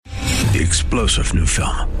the explosive new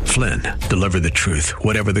film, Flynn, Deliver the Truth,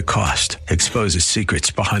 Whatever the Cost, exposes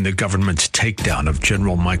secrets behind the government's takedown of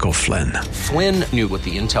General Michael Flynn. Flynn knew what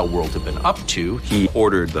the intel world had been up to. He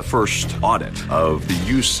ordered the first audit of the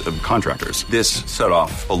use of contractors. This set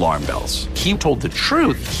off alarm bells. He told the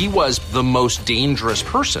truth. He was the most dangerous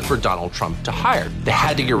person for Donald Trump to hire. They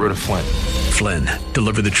had to get rid of Flynn. Flynn,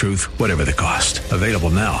 Deliver the Truth, Whatever the Cost. Available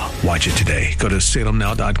now. Watch it today. Go to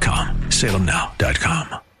salemnow.com.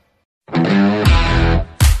 salemnow.com.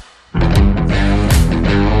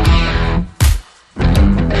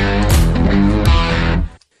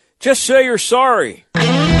 Just say you're sorry.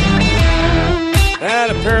 That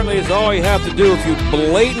apparently is all you have to do if you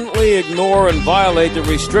blatantly ignore and violate the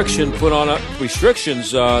restrictions put on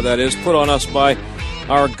us by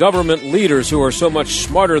our government leaders who are so much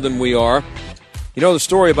smarter than we are. You know the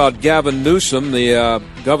story about Gavin Newsom, the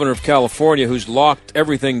governor of California, who's locked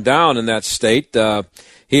everything down in that state.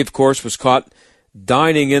 He, of course, was caught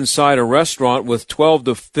dining inside a restaurant with 12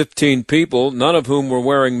 to 15 people, none of whom were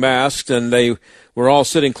wearing masks, and they were all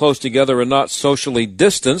sitting close together and not socially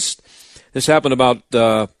distanced. This happened about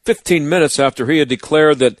 15 minutes after he had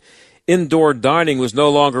declared that indoor dining was no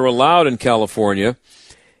longer allowed in California.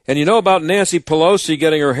 And you know about Nancy Pelosi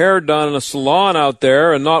getting her hair done in a salon out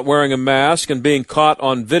there and not wearing a mask and being caught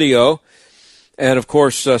on video, and, of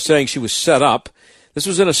course, saying she was set up. This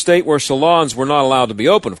was in a state where salons were not allowed to be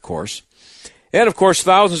open, of course. And, of course,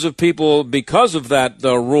 thousands of people, because of that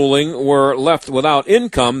ruling, were left without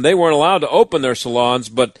income. They weren't allowed to open their salons,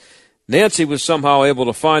 but Nancy was somehow able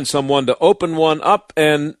to find someone to open one up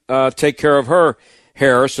and take care of her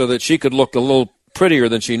hair so that she could look a little prettier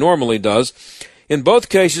than she normally does. In both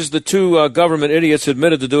cases, the two government idiots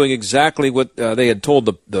admitted to doing exactly what they had told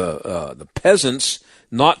the peasants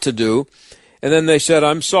not to do. And then they said,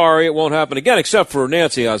 I'm sorry, it won't happen again, except for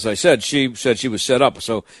Nancy, as I said. She said she was set up,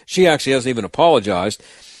 so she actually hasn't even apologized.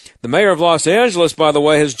 The mayor of Los Angeles, by the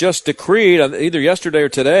way, has just decreed, either yesterday or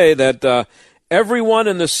today, that everyone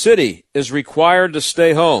in the city is required to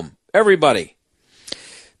stay home. Everybody.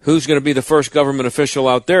 Who's going to be the first government official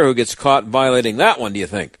out there who gets caught violating that one, do you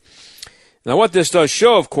think? Now, what this does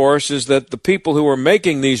show, of course, is that the people who are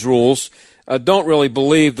making these rules don't really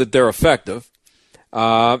believe that they're effective.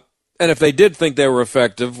 And if they did think they were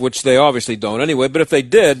effective, which they obviously don't anyway, but if they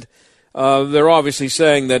did, they're obviously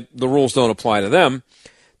saying that the rules don't apply to them.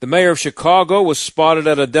 The mayor of Chicago was spotted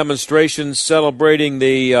at a demonstration celebrating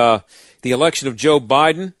the election of Joe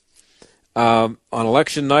Biden on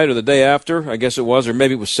election night or the day after, I guess it was, or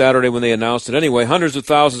maybe it was Saturday when they announced it. Anyway, hundreds of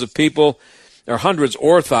thousands of people, or hundreds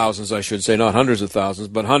or thousands, I should say, not hundreds of thousands,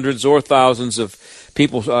 but hundreds or thousands of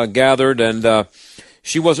people gathered, and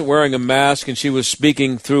she wasn't wearing a mask, and she was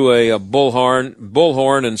speaking through a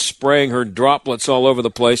bullhorn and spraying her droplets all over the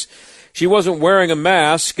place. She wasn't wearing a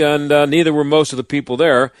mask, and neither were most of the people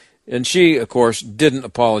there. And she, of course, didn't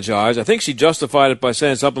apologize. I think she justified it by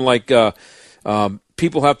saying something like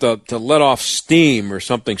people have to let off steam or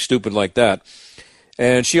something stupid like that.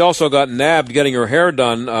 And she also got nabbed getting her hair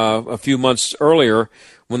done a few months earlier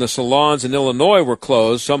when the salons in Illinois were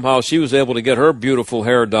closed. Somehow she was able to get her beautiful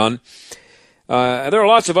hair done. There are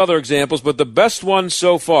lots of other examples, but the best one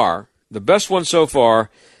so far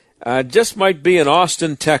just might be in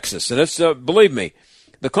Austin, Texas. And it's, believe me,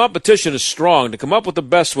 the competition is strong. To come up with the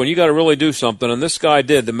best one, you got to really do something. And this guy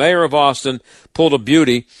did. The mayor of Austin pulled a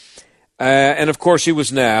beauty. And, of course, he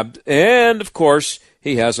was nabbed. And, of course,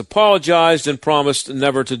 he has apologized and promised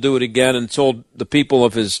never to do it again and told the people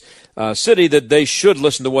of his city that they should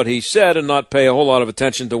listen to what he said and not pay a whole lot of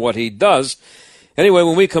attention to what he does. Anyway,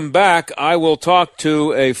 when we come back, I will talk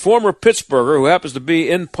to a former Pittsburgher who happens to be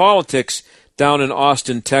in politics down in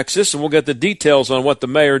Austin, Texas, and we'll get the details on what the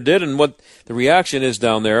mayor did and what the reaction is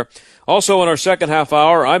down there. Also, in our second half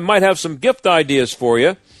hour, I might have some gift ideas for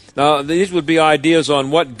you. Now, these would be ideas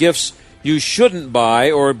on what gifts you shouldn't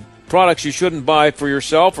buy or products you shouldn't buy for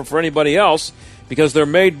yourself or for anybody else because they're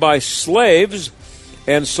made by slaves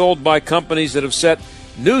and sold by companies that have set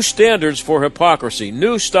new standards for hypocrisy.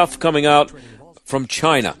 New stuff coming out from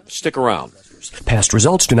China. Stick around. Past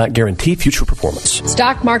results do not guarantee future performance.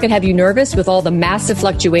 Stock market have you nervous with all the massive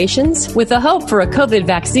fluctuations? With the hope for a COVID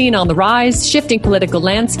vaccine on the rise, shifting political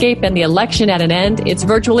landscape, and the election at an end, it's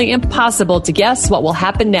virtually impossible to guess what will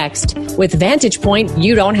happen next. With Vantage Point,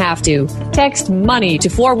 you don't have to. Text MONEY to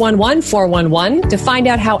 411-411 to find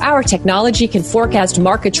out how our technology can forecast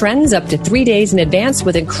market trends up to 3 days in advance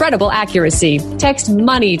with incredible accuracy. Text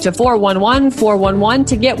MONEY to 411-411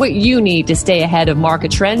 to get what you need to stay ahead of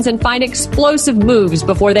market trends and find explosive explosive moves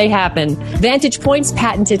before they happen. Vantage Point's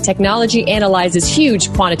patented technology analyzes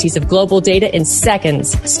huge quantities of global data in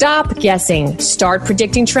seconds. Stop guessing. Start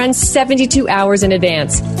predicting trends 72 hours in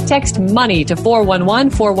advance. Text MONEY to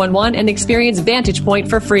 411-411 and experience Vantage Point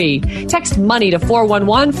for free. Text MONEY to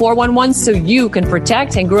 411-411 so you can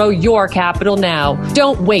protect and grow your capital now.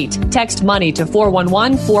 Don't wait. Text MONEY to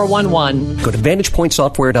 411-411. Go to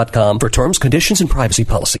VantagePointSoftware.com for terms, conditions, and privacy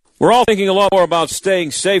policy. We're all thinking a lot more about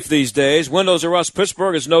staying safe these days. Windows R Us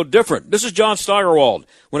Pittsburgh is no different. This is John Steigerwald.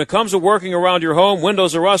 When it comes to working around your home,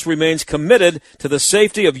 Windows R Us remains committed to the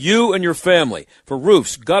safety of you and your family. For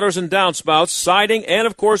roofs, gutters and downspouts, siding, and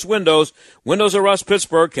of course windows, Windows R Us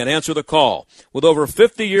Pittsburgh can answer the call. With over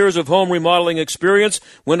 50 years of home remodeling experience,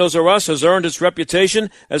 Windows R Us has earned its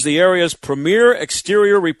reputation as the area's premier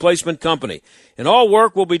exterior replacement company. And all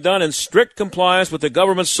work will be done in strict compliance with the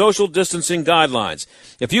government's social distancing guidelines.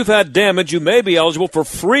 If you've had damage, you may be eligible for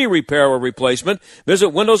free repair or replacement. Visit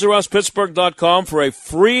WindowsRUsPittsburgh.com for a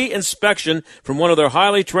free inspection from one of their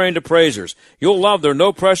highly trained appraisers. You'll love their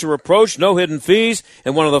no-pressure approach, no hidden fees,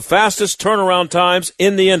 and one of the fastest turnaround times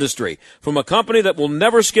in the industry. From a company that will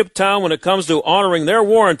never skip town when it comes to honoring their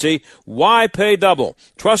warranty, why pay double?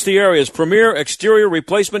 Trust the area's premier exterior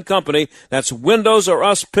replacement company. That's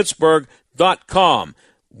WindowsRUsPittsburgh.com.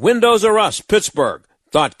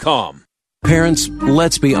 WindowsRUsPittsburgh.com. Parents,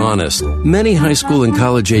 let's be honest. Many high school and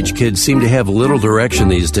college-age kids seem to have little direction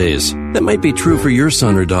these days. That might be true for your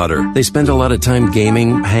son or daughter. They spend a lot of time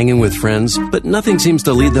gaming, hanging with friends, but nothing seems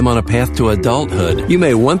to lead them on a path to adulthood. You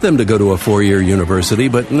may want them to go to a 4-year university,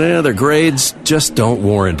 but their grades just don't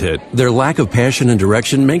warrant it. Their lack of passion and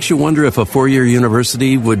direction makes you wonder if a 4-year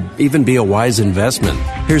university would even be a wise investment.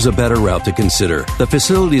 Here's a better route to consider. The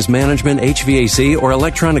Facilities Management, HVAC, or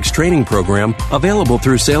Electronics Training Program available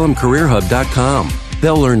through SalemCareerHub.com.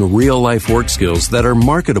 They'll learn real-life work skills that are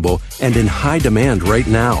marketable and in high demand right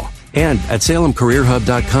now. And at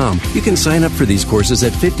SalemCareerHub.com, you can sign up for these courses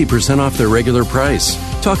at 50% off their regular price.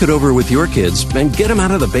 Talk it over with your kids and get them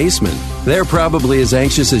out of the basement. They're probably as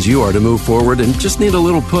anxious as you are to move forward and just need a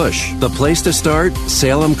little push. The place to start?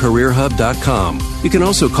 SalemCareerHub.com. You can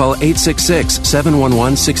also call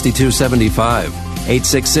 866-711-6275.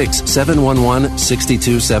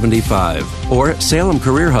 866-711-6275 or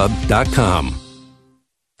SalemCareerHub.com.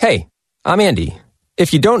 Hey, I'm Andy.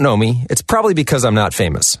 If you don't know me, it's probably because I'm not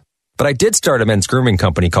famous. But I did start a men's grooming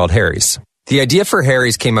company called Harry's. The idea for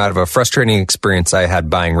Harry's came out of a frustrating experience I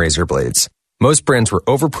had buying razor blades. Most brands were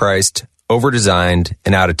overpriced, overdesigned,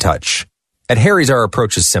 and out of touch. At Harry's, our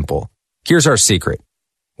approach is simple. Here's our secret.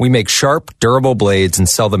 We make sharp, durable blades and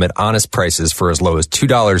sell them at honest prices for as low as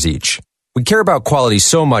 $2 each. We care about quality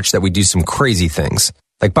so much that we do some crazy things,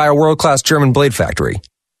 like buy a world-class German blade factory.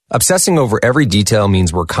 Obsessing over every detail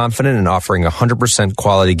means we're confident in offering a 100%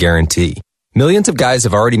 quality guarantee. Millions of guys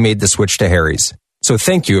have already made the switch to Harry's, so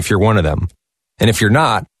thank you if you're one of them. And if you're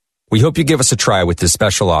not, we hope you give us a try with this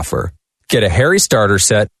special offer. Get a Harry's starter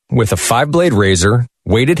set with a 5-blade razor,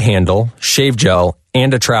 weighted handle, shave gel,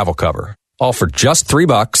 and a travel cover, all for just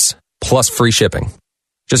 $3 plus free shipping.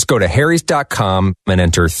 Just go to harrys.com and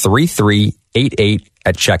enter 3388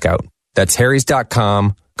 at checkout. That's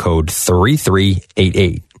harrys.com, code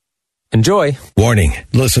 3388. Enjoy. Warning,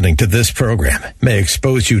 listening to this program may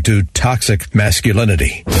expose you to toxic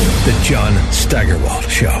masculinity. The John Steigerwald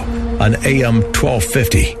Show on AM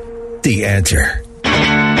 1250. The Answer.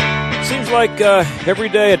 Seems like every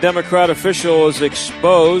day a Democrat official is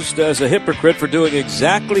exposed as a hypocrite for doing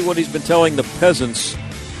exactly what he's been telling the peasants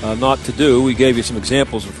not to do. We gave you some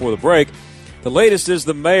examples before the break. The latest is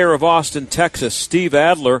the mayor of Austin, Texas, Steve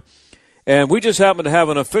Adler. And we just happen to have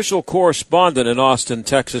an official correspondent in Austin,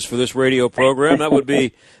 Texas for this radio program. That would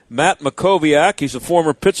be Matt Makoviak. He's a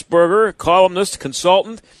former Pittsburgher, columnist,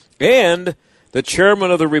 consultant, and the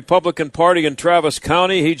chairman of the Republican Party in Travis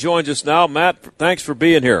County. He joins us now. Matt, thanks for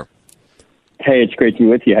being here. Hey, it's great to be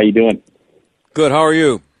with you. How you doing? Good. How are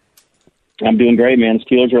you? I'm doing great, man.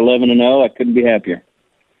 Steelers are 11-0. I couldn't be happier.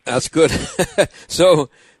 That's good.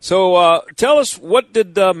 So tell us, what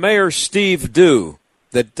did Mayor Steve do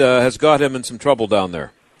that has got him in some trouble down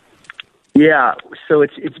there? Yeah, so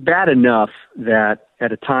it's bad enough that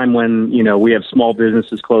at a time when, we have small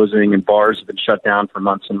businesses closing and bars have been shut down for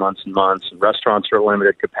months and months and months, and restaurants are at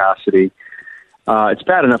limited capacity. It's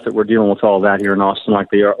bad enough that we're dealing with all that here in Austin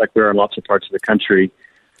like we are in lots of parts of the country.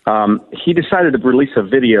 He decided to release a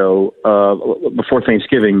video before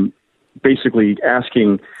Thanksgiving, basically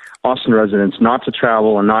asking Austin residents not to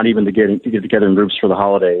travel and not even to get together in groups for the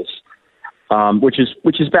holidays, which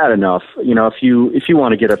is bad enough. If you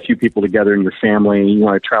want to get a few people together in your family, you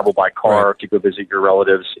want to travel by car to go visit your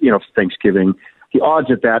relatives, for Thanksgiving, the odds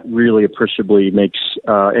that really appreciably makes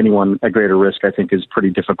anyone at greater risk, I think, is pretty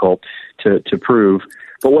difficult to prove.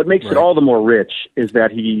 But what makes it all the more rich is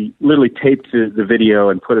that he literally taped the video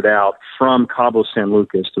and put it out from Cabo San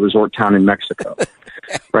Lucas, the resort town in Mexico.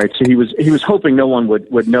 Right. So he was hoping no one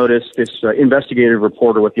would notice. This investigative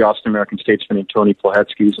reporter with the Austin American Statesman named Tony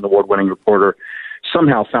Plahetsky, who's an award-winning reporter,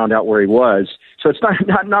 somehow found out where he was. So it's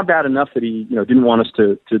not bad enough that he didn't want us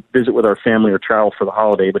to visit with our family or travel for the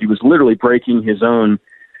holiday, but he was literally breaking his own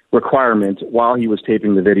requirement while he was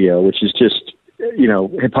taping the video, which is just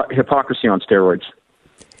hypocrisy on steroids.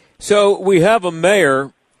 So we have a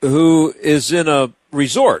mayor who is in a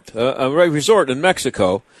resort in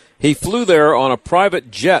Mexico. He flew there on a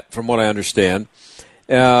private jet, from what I understand,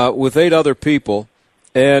 with 8 other people,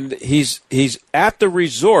 and he's at the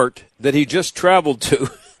resort that he just traveled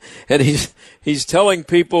to, and he's telling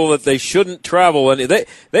people that they shouldn't travel, and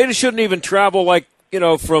they shouldn't even travel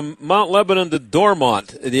from Mount Lebanon to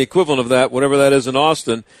Dormont, the equivalent of that, whatever that is in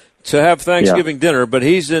Austin, to have Thanksgiving dinner, but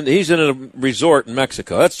he's in a resort in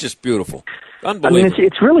Mexico. That's just beautiful. Unbelievable. I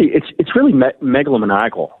mean, it's really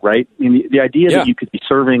megalomaniacal, right? I mean, the idea that you could be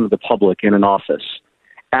serving the public in an office,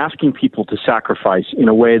 asking people to sacrifice in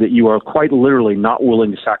a way that you are quite literally not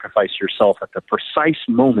willing to sacrifice yourself at the precise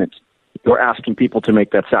moment you're asking people to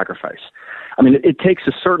make that sacrifice. I mean, it takes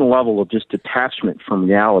a certain level of just detachment from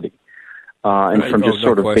reality. And from just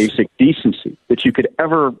sort of basic decency that you could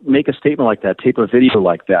ever make a statement like that, tape a video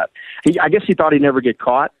like that. I guess he thought he'd never get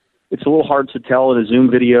caught. It's a little hard to tell in a Zoom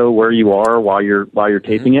video where you are while you're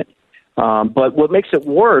taping it. But what makes it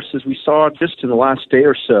worse is we saw just in the last day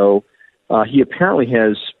or so, he apparently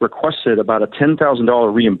has requested about a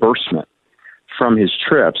 $10,000 reimbursement from his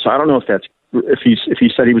trip. So I don't know if he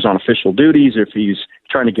said he was on official duties, or if he's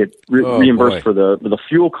trying to get reimbursed for the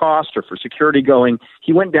fuel cost or for security going.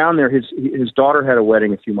 He went down there. His daughter had a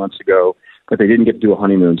wedding a few months ago, but they didn't get to do a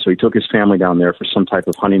honeymoon, so he took his family down there for some type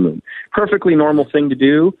of honeymoon. Perfectly normal thing to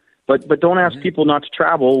do, but don't ask people not to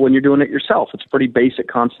travel when you're doing it yourself. It's a pretty basic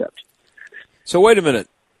concept. So wait a minute.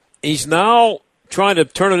 He's now trying to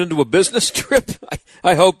turn it into a business trip?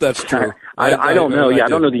 I hope that's true. I don't know. I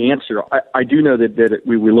don't know the answer. I do know that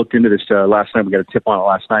we looked into this last night. We got a tip on it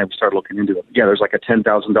last night. We started looking into it. Yeah, there's like a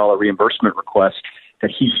 $10,000 reimbursement request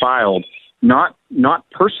that he filed, not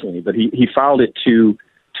personally, but he filed it to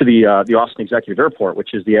the Austin Executive Airport,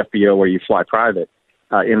 which is the FBO where you fly private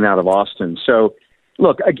in and out of Austin. So,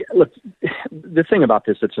 look. The thing about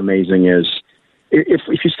this that's amazing is, if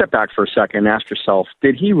you step back for a second and ask yourself,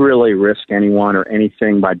 did he really risk anyone or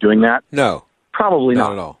anything by doing that? No. Probably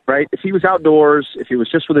not at all. Right? If he was outdoors, if he was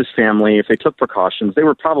just with his family, if they took precautions, they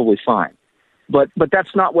were probably fine. But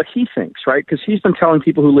that's not what he thinks, right? Because he's been telling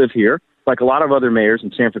people who live here, like a lot of other mayors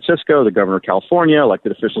in San Francisco, the governor of California,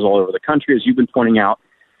 elected officials all over the country, as you've been pointing out,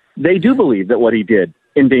 they do believe that what he did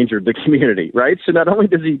endangered the community, right? So not only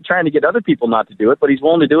does he trying to get other people not to do it, but he's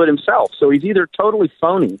willing to do it himself. So he's either totally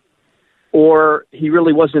phony or he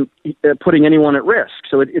really wasn't putting anyone at risk.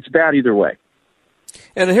 So it's bad either way.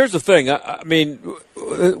 And here's the thing. I mean,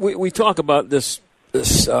 we talk about this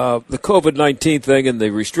the COVID-19 thing and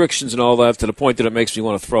the restrictions and all that to the point that it makes me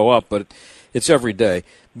want to throw up, but it's every day.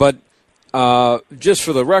 But just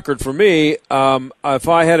for the record, for me, if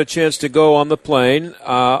I had a chance to go on the plane,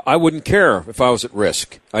 I wouldn't care if I was at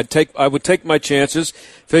risk. I would take my chances,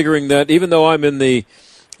 figuring that even though I'm in the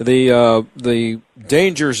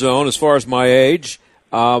danger zone as far as my age,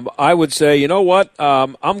 I would say, you know what,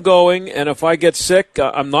 I'm going, and if I get sick,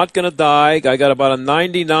 I'm not going to die. I got about a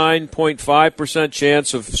 99.5%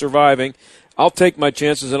 chance of surviving. I'll take my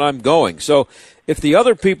chances, and I'm going. So if the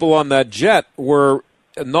other people on that jet were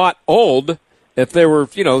not old, if they were,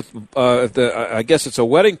 I guess it's a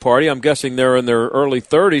wedding party, I'm guessing they're in their early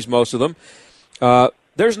 30s, most of them,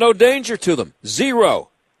 there's no danger to them. Zero.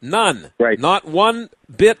 None. Right. Not one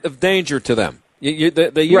bit of danger to them. They use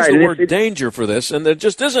the word danger for this, and there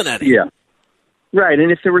just isn't any. Yeah. Right,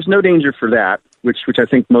 and if there was no danger for that, which I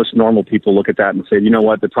think most normal people look at that and say, you know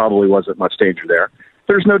what, there probably wasn't much danger there.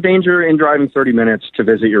 There's no danger in driving 30 minutes to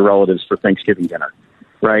visit your relatives for Thanksgiving dinner,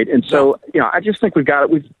 right? And so, I just think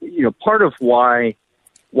part of why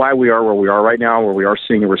we are where we are right now, where we are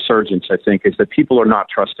seeing a resurgence, I think, is that people are not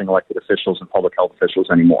trusting elected officials and public health officials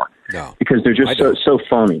anymore. No. Because they're just so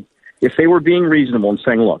phony. If they were being reasonable and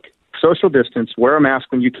saying, look, social distance, wear a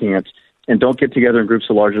mask when you can't, and don't get together in groups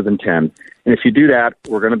of larger than 10. And if you do that,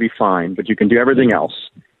 we're going to be fine, but you can do everything else.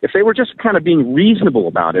 If they were just kind of being reasonable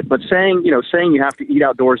about it, but saying you have to eat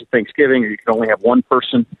outdoors at Thanksgiving, or you can only have one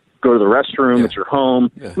person go to the restroom at your home.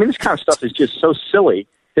 Yeah. I mean, this kind of stuff is just so silly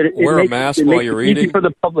that it wear makes, a mask it while makes you're it easy eating. For the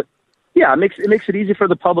public. Yeah, it makes it easy for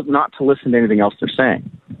the public not to listen to anything else they're saying.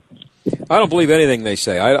 I don't believe anything they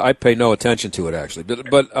say. I pay no attention to it, actually.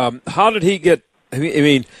 But how did he get – I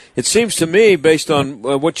mean, it seems to me, based on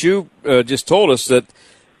what you just told us, that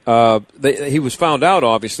he was found out,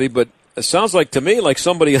 obviously, but it sounds like to me like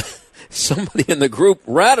somebody in the group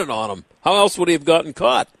ratted on him. How else would he have gotten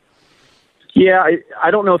caught? Yeah,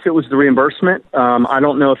 I don't know if it was the reimbursement. I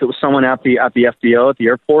don't know if it was someone at the FBO at the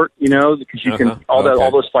airport. Because you can all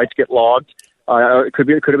those flights get logged. It could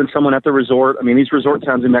have been someone at the resort. I mean, these resort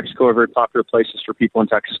towns in Mexico are very popular places for people in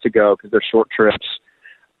Texas to go because they're short trips.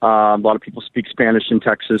 A lot of people speak Spanish in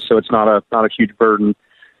Texas, so it's not a huge burden.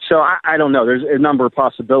 So I don't know. There's a number of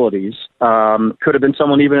possibilities. Could have been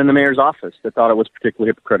someone even in the mayor's office that thought it was particularly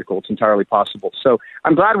hypocritical. It's entirely possible. So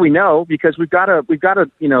I'm glad we know, because we've got to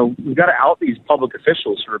out these public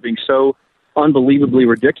officials who are being so unbelievably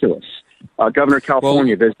ridiculous. Governor of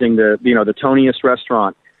California visiting the toniest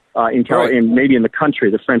restaurant in maybe in the country,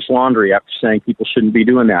 the French Laundry, after saying people shouldn't be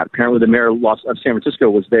doing that. Apparently, the mayor of San Francisco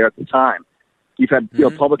was there at the time. You've had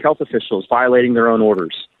public health officials violating their own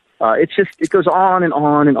orders. It goes on and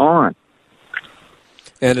on and on.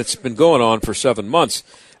 And it's been going on for 7 months.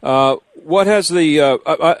 What has the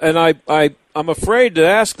I'm afraid to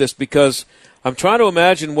ask this because I'm trying to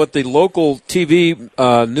imagine what the local TV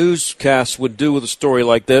newscasts would do with a story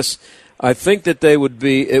like this. I think that they would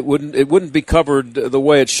be. It wouldn't be covered the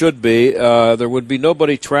way it should be. There would be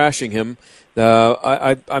nobody trashing him.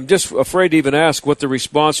 I'm just afraid to even ask what the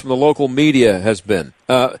response from the local media has been.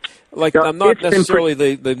 I'm not necessarily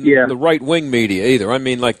the right wing media either. I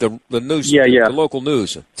mean, like the news, the local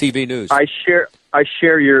news, TV news. I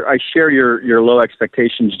share your low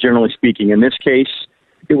expectations. Generally speaking, in this case,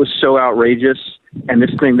 it was so outrageous, and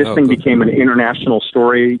this thing became an international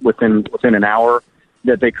story within an hour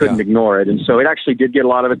that they couldn't ignore it. And so it actually did get a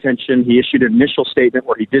lot of attention. He issued an initial statement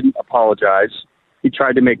where he didn't apologize. He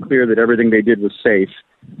tried to make clear that everything they did was safe.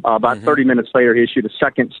 About 30 minutes later, he issued a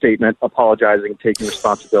second statement apologizing, taking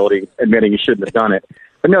responsibility, admitting he shouldn't have done it.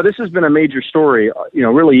 But no, this has been a major story,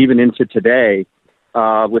 really even into today,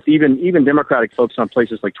 with even Democratic folks on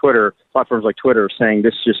platforms like Twitter, saying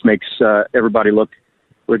this just makes everybody look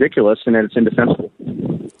ridiculous and that it's indefensible.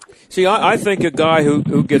 See, I think a guy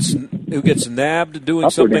who gets nabbed doing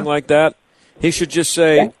something like that, he should just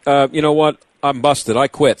say, you know what? I'm busted. I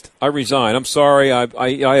quit. I resign. I'm sorry.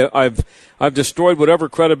 I've destroyed whatever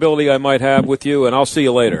credibility I might have with you, and I'll see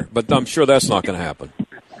you later. But I'm sure that's not going to happen.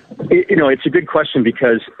 It's a good question,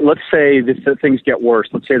 because let's say that things get worse.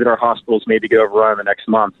 Let's say that our hospitals maybe get overrun in the next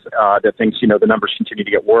month. That things, the numbers continue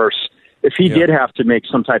to get worse. If he did have to make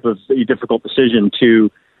some type of difficult decision to,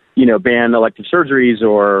 ban elective surgeries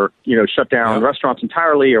or shut down restaurants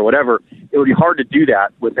entirely or whatever, it would be hard to do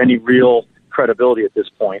that with any real credibility at this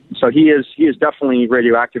point. So he is definitely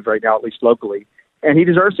radioactive right now, at least locally, and he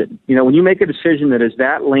deserves it. When you make a decision that is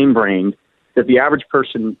that lame-brained, that the average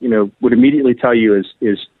person, would immediately tell you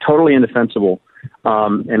is totally indefensible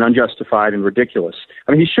and unjustified and ridiculous.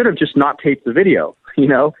 I mean, he should have just not taped the video.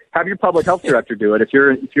 Have your public health director do it. If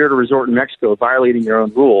you're at a resort in Mexico violating your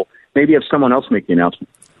own rule, maybe have someone else make the announcement.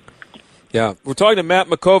 Yeah, we're talking to Matt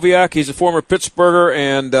Makoviak. He's a former Pittsburgher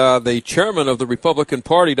and the chairman of the Republican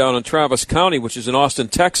Party down in Travis County, which is in Austin,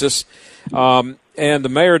 Texas. And the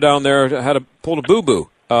mayor down there pulled a boo-boo.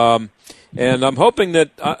 And I'm hoping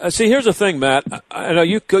that see, here's the thing, Matt. I know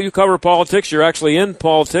you cover politics. You're actually in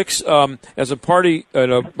politics as a party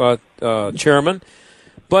chairman.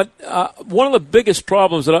 But one of the biggest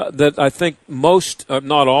problems that I think most,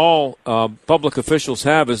 not all, public officials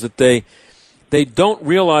have is that they don't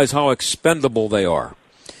realize how expendable they are.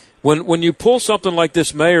 When you pull something like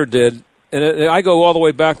this mayor did, and I go all the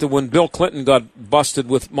way back to when Bill Clinton got busted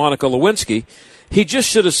with Monica Lewinsky, he just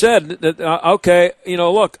should have said that, okay,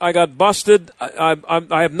 look, I got busted. I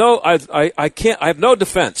have no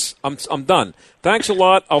defense. I'm done. Thanks a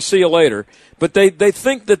lot. I'll see you later. But they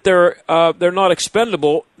think that they're not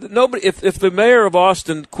expendable. Nobody, if the mayor of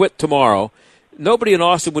Austin quit tomorrow, nobody in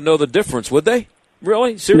Austin would know the difference, would they?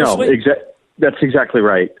 Really? Seriously? No, that's exactly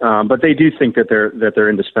right. But they do think that they're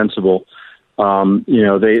indispensable.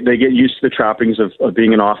 They get used to the trappings of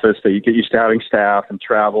being in office. They get used to having staff and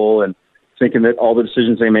travel and thinking that all the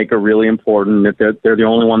decisions they make are really important, that they're the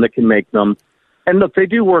only one that can make them. And look, they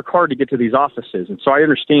do work hard to get to these offices. And so I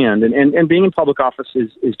understand. And being in public office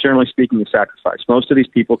is generally speaking a sacrifice. Most of these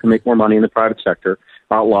people can make more money in the private sector,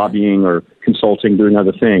 out lobbying or consulting, doing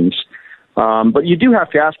other things. But you do have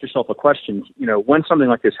to ask yourself a question. When something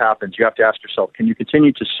like this happens, you have to ask yourself, can you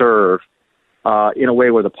continue to serve in a way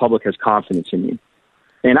where the public has confidence in you?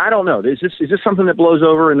 And I don't know. Is this something that blows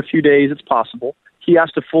over in a few days? It's possible. He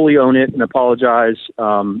has to fully own it and apologize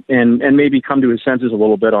and maybe come to his senses a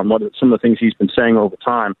little bit on what some of the things he's been saying over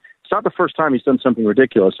time. It's not the first time he's done something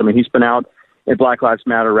ridiculous. I mean, he's been out at Black Lives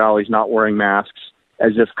Matter rallies not wearing masks,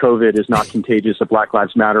 as if COVID is not contagious at Black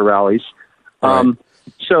Lives Matter rallies. Right.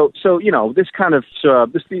 So this kind of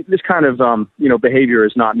behavior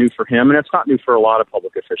is not new for him, and it's not new for a lot of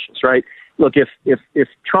public officials, right? Look, if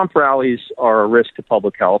Trump rallies are a risk to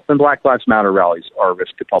public health, then Black Lives Matter rallies are a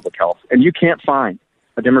risk to public health, and you can't find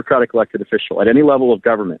a Democratic elected official at any level of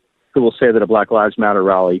government who will say that a Black Lives Matter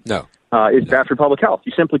rally is bad for public health.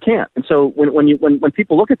 You simply can't. And so when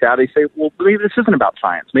people look at that, they say, well, maybe this isn't about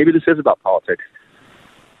science. Maybe this is about politics.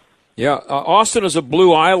 Yeah, Austin is a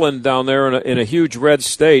blue island down there in a huge red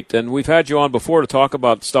state, and we've had you on before to talk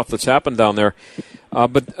about stuff that's happened down there.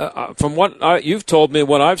 But from what you've told me,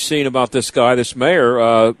 what I've seen about this guy, this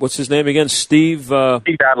mayor, what's his name again? Steve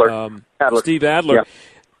Adler. Steve Adler. Yeah.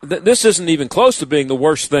 This isn't even close to being the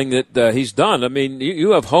worst thing that he's done. I mean,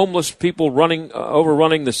 you have homeless people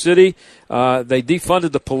overrunning the city. They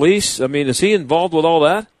defunded the police. I mean, is he involved with all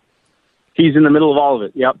that? He's in the middle of all of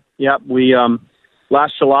it. Yep. We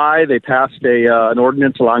last July they passed an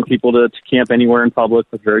ordinance allowing people to camp anywhere in public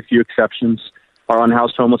with very few exceptions. Our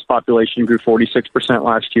unhoused homeless population grew 46%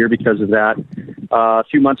 last year because of that. A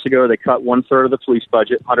few months ago, they cut 1/3 of the police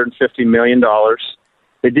budget, $150 million.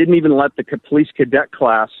 They didn't even let the police cadet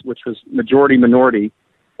class, which was majority-minority,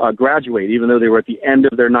 graduate, even though they were at the end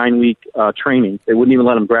of their 9-week training. They wouldn't even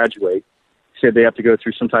let them graduate. Said they have to go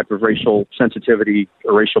through some type of racial sensitivity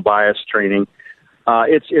or racial bias training.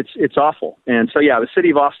 It's awful. And so, the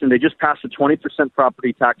city of Austin, they just passed a 20%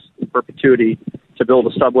 property tax in perpetuity to build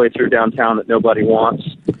a subway through downtown that nobody wants,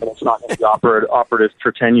 and it's not going to be operative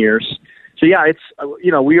for 10 years. So, it's,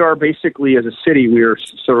 we are basically, as a city, we are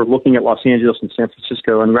sort of looking at Los Angeles and San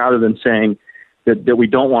Francisco, and rather than saying that we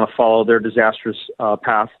don't want to follow their disastrous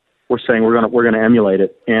path, we're saying we're going to emulate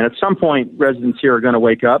it. And at some point, residents here are going to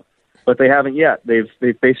wake up, but they haven't yet. They've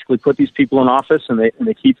basically put these people in office, and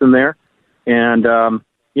they keep them there. And,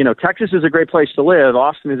 Texas is a great place to live.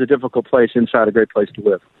 Austin is a difficult place inside a great place to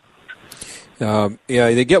live.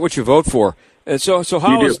 They get what you vote for. And so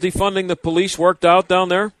how has defunding the police worked out down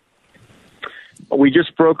there? We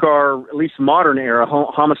just broke our, at least modern era,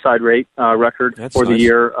 homicide rate record for the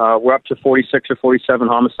year. We're up to 46 or 47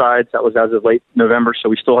 homicides. That was as of late November, so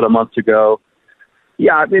we still had a month to go.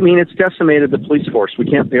 Yeah, I mean, it's decimated the police force. We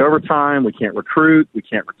can't pay overtime. We can't recruit. We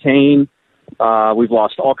can't retain. We've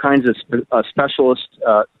lost all kinds of specialist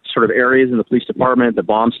sort of areas in the police department, the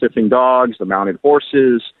bomb-sniffing dogs, the mounted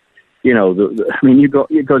horses.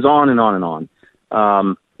 It goes on and on and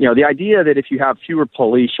on. The idea that if you have fewer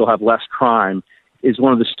police, you'll have less crime is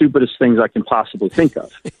one of the stupidest things I can possibly think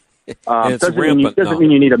of. Doesn't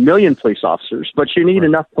mean you need 1 million police officers, but you need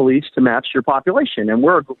enough police to match your population. And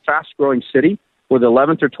we're a fast-growing city. We're the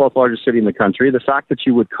 11th or 12th largest city in the country. The fact that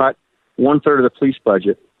you would cut 1/3 of the police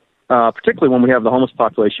budget, particularly when we have the homeless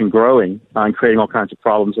population growing and creating all kinds of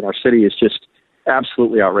problems in our city, is just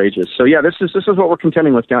absolutely outrageous. So, this is what we're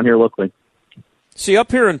contending with down here locally. See,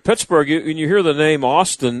 up here in Pittsburgh, when you hear the name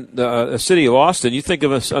Austin, the city of Austin, you think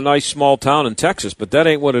of a nice small town in Texas, but that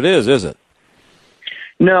ain't what it is it?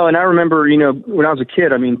 No, and I remember, when I was a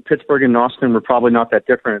kid, Pittsburgh and Austin were probably not that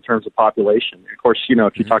different in terms of population. Of course,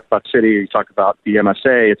 if you talk about city or you talk about the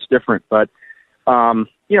MSA, it's different. But,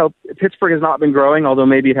 Pittsburgh has not been growing, although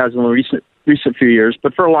maybe it has in the recent few years.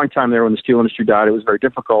 But for a long time there, when the steel industry died, it was very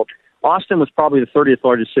difficult. Austin was probably the 30th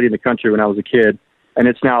largest city in the country when I was a kid, and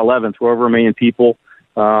it's now 11th. We're over 1 million people.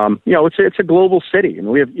 It's a global city.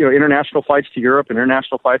 We have international flights to Europe,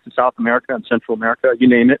 international flights to South America and Central America, you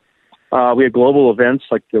name it. We have global events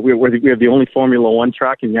like we have the only Formula One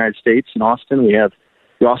track in the United States in Austin. We have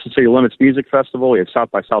the Austin City Limits Music Festival. We have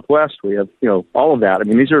South by Southwest. We have all of that.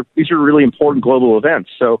 These are really important global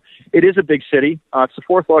events. So it is a big city. It's the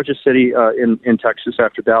 4th largest city in Texas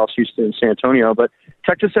after Dallas, Houston, and San Antonio. But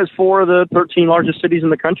Texas has 4 of the 13 largest cities in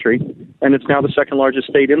the country, and it's now the 2nd largest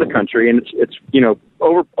state in the country. And it's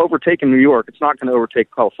overtaken New York. It's not going to overtake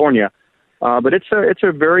California. But it's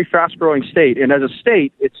a very fast-growing state, and as a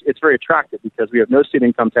state, it's very attractive because we have no state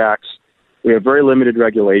income tax, we have very limited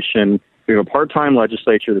regulation, we have a part-time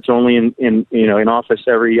legislature that's only in office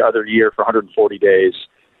every other year for 140 days.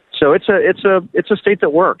 So it's a state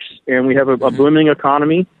that works, and we have a booming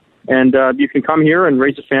economy, and you can come here and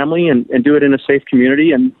raise a family and do it in a safe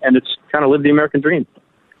community, and it's kind of live the American dream.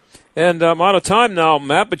 And I'm out of time now,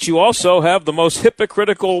 Matt, but you also have the most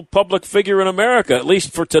hypocritical public figure in America, at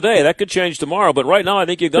least for today. That could change tomorrow, but right now I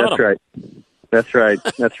think you got him. That's right.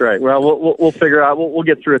 Well, we'll figure out. We'll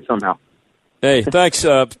get through it somehow. Hey, thanks,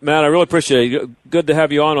 Matt. I really appreciate it. Good to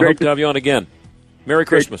have you on. I hope to have you on again. Merry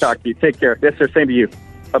Christmas. Great to talk to you. Take care. Yes, sir. Same to you.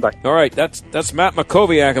 Bye-bye. All right. That's Matt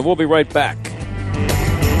Mackowiak, and we'll be right back.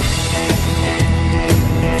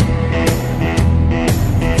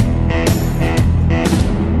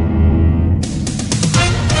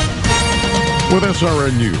 With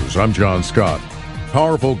SRN News, I'm John Scott.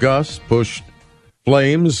 Powerful gusts pushed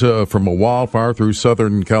flames from a wildfire through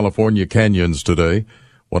Southern California canyons today,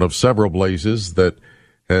 one of several blazes that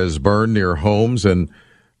has burned near homes and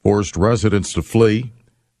forced residents to flee.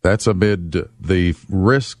 That's amid the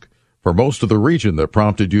risk for most of the region that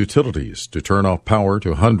prompted utilities to turn off power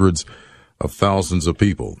to hundreds of thousands of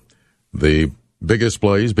people. The biggest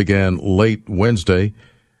blaze began late Wednesday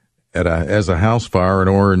as a house fire in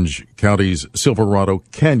Orange County's Silverado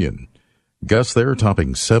Canyon. Gusts there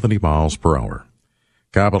topping 70 miles per hour.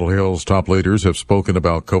 Capitol Hill's top leaders have spoken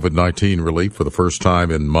about COVID-19 relief for the first time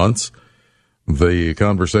in months. The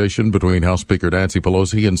conversation between House Speaker Nancy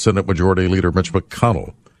Pelosi and Senate Majority Leader Mitch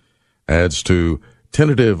McConnell adds to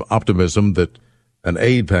tentative optimism that an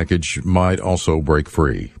aid package might also break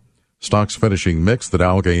free. Stocks finishing mixed. The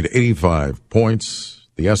Dow gained 85 points.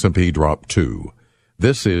 The S&P dropped 2.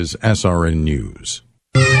 This is SRN News.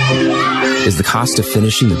 Is the cost of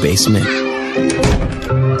finishing the basement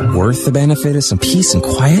worth the benefit of some peace and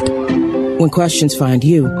quiet? When questions find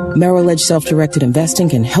you, Merrill Edge Self-Directed Investing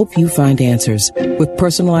can help you find answers with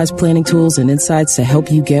personalized planning tools and insights to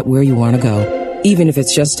help you get where you want to go, even if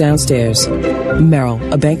it's just downstairs. Merrill,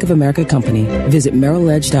 a Bank of America company. Visit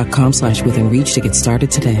merrilledge.com/withinreach to get started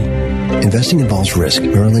today. Investing involves risk.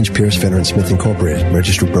 Merrill Lynch, Pierce, Fenner & Smith Incorporated.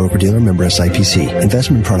 Registered broker-dealer, member SIPC.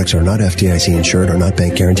 Investment products are not FDIC insured or not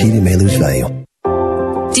bank guaranteed and may lose value.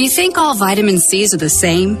 Do you think all vitamin C's are the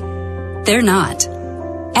same? They're not.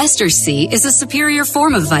 Ester C is a superior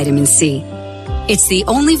form of vitamin C. It's the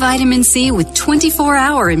only vitamin C with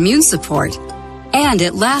 24-hour immune support. And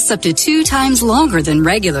it lasts up to 2 times longer than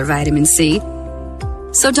regular vitamin C.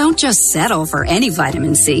 So don't just settle for any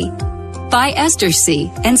vitamin C. Buy Ester C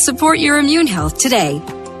and support your immune health today.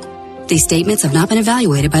 These statements have not been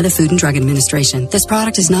evaluated by the Food and Drug Administration. This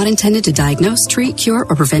product is not intended to diagnose, treat, cure,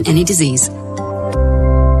 or prevent any disease.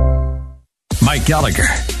 Mike Gallagher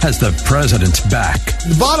has the president's back.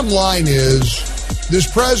 The bottom line is this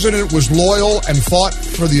president was loyal and fought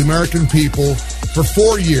for the American people for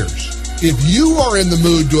 4 years. If you are in the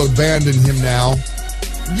mood to abandon him now,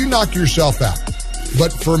 you knock yourself out.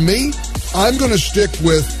 But for me, I'm going to stick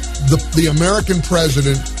with the American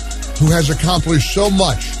president who has accomplished so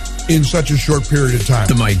much in such a short period of time.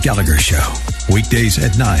 The Mike Gallagher Show, weekdays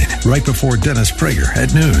at 9, right before Dennis Prager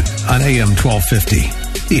at noon on AM 1250.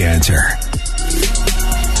 The Answer.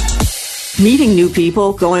 Meeting new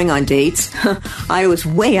people, going on dates. I was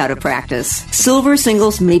way out of practice. Silver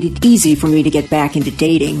Singles made it easy for me to get back into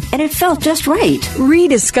dating, and it felt just right.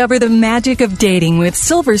 Rediscover the magic of dating with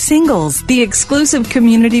Silver Singles, the exclusive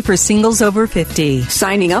community for singles over 50.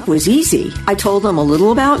 Signing up was easy. I told them a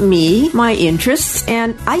little about me, my interests,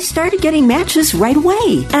 and I started getting matches right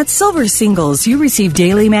away. At Silver Singles, you receive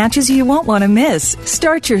daily matches you won't want to miss.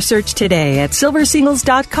 Start your search today at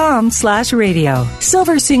silversingles.com/radio.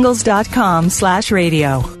 silversingles.com/radio.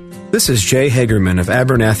 This is Jay Hagerman of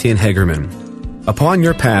Abernathy & Hagerman. Upon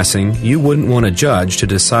your passing, you wouldn't want a judge to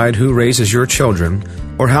decide who raises your children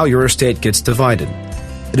or how your estate gets divided.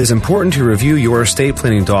 It is important to review your estate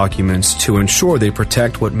planning documents to ensure they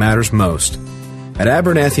protect what matters most. At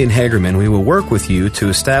Abernathy & Hagerman, we will work with you to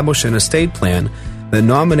establish an estate plan that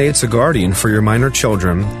nominates a guardian for your minor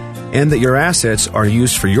children and that your assets are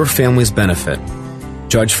used for your family's benefit.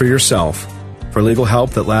 Judge for yourself. For legal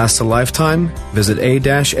help that lasts a lifetime, visit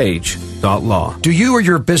a-h.law. Do you or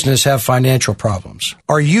your business have financial problems?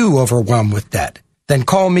 Are you overwhelmed with debt? Then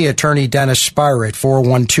call me, Attorney Dennis Spire, at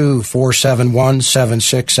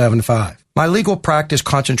 412-471-7675. My legal practice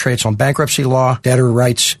concentrates on bankruptcy law, debtor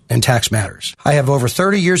rights, and tax matters. I have over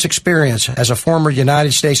 30 years' experience as a former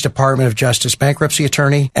United States Department of Justice bankruptcy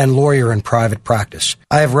attorney and lawyer in private practice.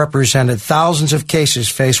 I have represented thousands of cases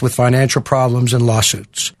faced with financial problems and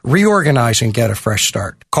lawsuits. Reorganize and get a fresh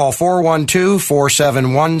start. Call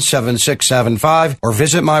 412-471-7675 or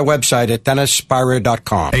visit my website at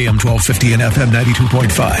DennisSpira.com. AM 1250 and FM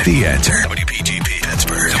 92.5. The Answer. WPGP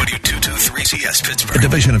Pittsburgh. W223CS Pittsburgh. A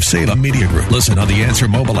division of Salem Media Group. Listen on the Answer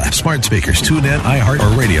mobile app, smart speakers, TuneIn, iHeart, or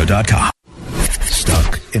radio.com.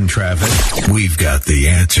 Stuck in traffic? We've got the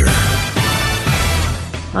answer.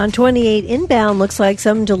 On 28 inbound, looks like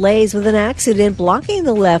some delays with an accident blocking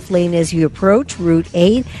the left lane as you approach Route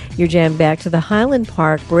 8. You're jammed back to the Highland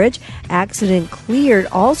Park Bridge. Accident cleared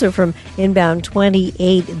also from inbound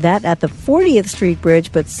 28, that at the 40th Street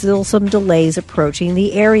Bridge, but still some delays approaching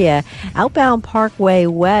the area. Outbound Parkway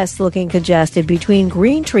West looking congested between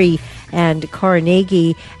Green Tree and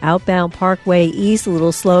Carnegie. Outbound Parkway East a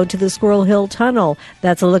little slow to the Squirrel Hill Tunnel.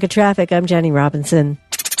 That's a look at traffic. I'm Jenny Robinson.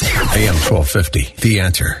 AM 1250, The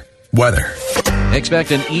Answer. Weather.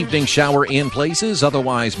 Expect an evening shower in places,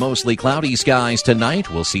 otherwise mostly cloudy skies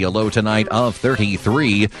tonight. We'll see a low tonight of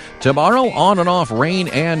 33. Tomorrow, on and off rain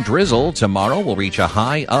and drizzle. Tomorrow will reach a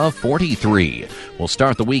high of 43. We'll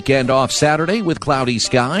start the weekend off Saturday with cloudy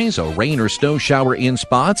skies, a rain or snow shower in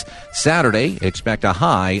spots. Saturday, expect a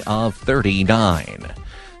high of 39.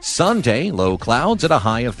 Sunday, low clouds at a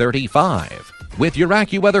high of 35. With your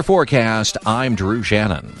AccuWeather forecast, I'm Drew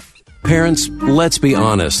Shannon. Parents, let's be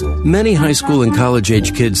honest. Many high school and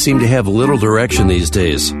college-age kids seem to have little direction these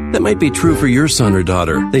days. That might be true for your son or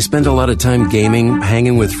daughter. They spend a lot of time gaming,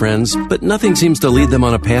 hanging with friends, but nothing seems to lead them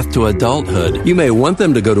on a path to adulthood. You may want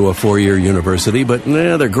them to go to a 4-year university, but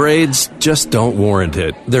their grades just don't warrant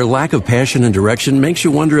it. Their lack of passion and direction makes you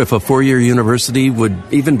wonder if a 4-year university would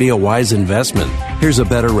even be a wise investment. Here's a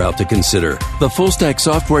better route to consider. The Full-Stack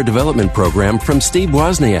Software Development Program from Steve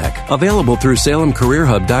Wozniak, available through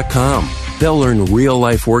SalemCareerHub.com. They'll learn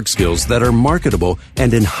real-life work skills that are marketable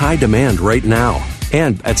and in high demand right now.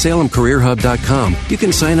 And at SalemCareerHub.com, you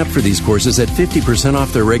can sign up for these courses at 50%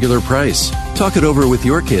 off their regular price. Talk it over with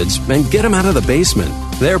your kids and get them out of the basement.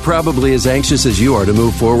 They're probably as anxious as you are to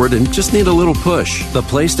move forward and just need a little push. The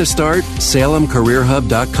place to start?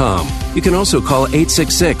 SalemCareerHub.com. You can also call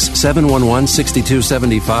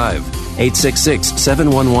 866-711-6275.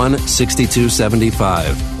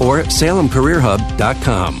 866-711-6275 or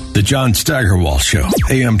SalemCareerHub.com. The John Steigerwald Show,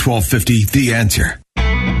 AM 1250, The Answer.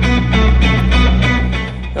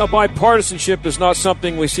 Now, bipartisanship is not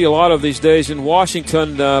something we see a lot of these days in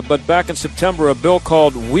Washington, but back in September, a bill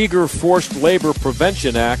called Uyghur Forced Labor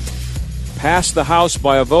Prevention Act passed the House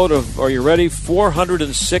by a vote of, are you ready,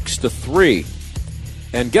 406-3.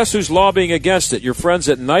 And guess who's lobbying against it? Your friends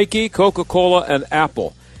at Nike, Coca-Cola, and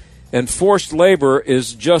Apple. And forced labor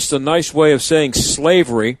is just a nice way of saying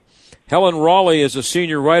slavery. Helen Raleigh is a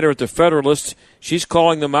senior writer at The Federalist. She's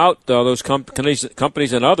calling them out, those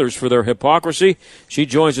companies and others, for their hypocrisy. She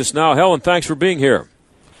joins us now. Helen, thanks for being here.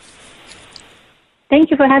 Thank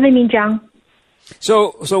you for having me, John.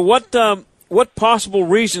 So what possible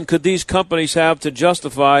reason could these companies have to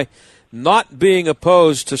justify not being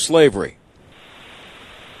opposed to slavery?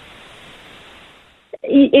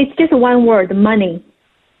 It's just one word, money.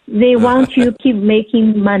 They want to keep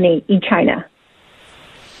making money in China.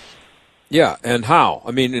 Yeah, and how? I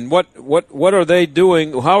mean, and what are they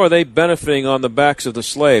doing? How are they benefiting on the backs of the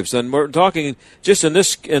slaves? And we're talking just in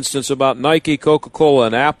this instance about Nike, Coca-Cola,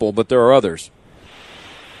 and Apple, but there are others.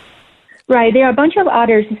 Right, there are a bunch of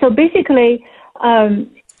others. So basically,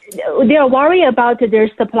 they are worried about their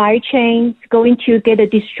supply chains going to get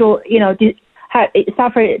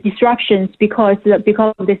suffer disruptions because of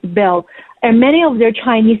this bill. And many of their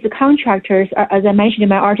Chinese contractors, as I mentioned in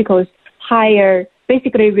my articles, hired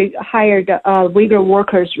Uyghur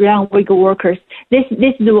workers, young Uyghur workers. This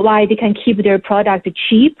is why they can keep their product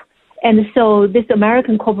cheap. And so these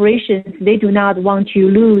American corporations, they do not want to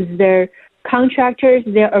lose their contractors.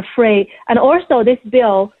 They're afraid. And also this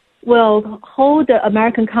bill will hold the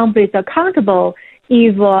American companies accountable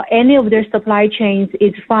if any of their supply chains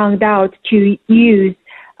is found out to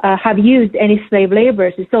have used any slave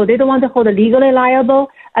laborers. So they don't want to hold it legally liable,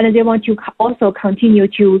 and they want to also continue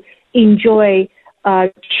to enjoy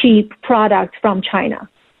cheap products from China.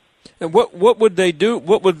 And what would they do?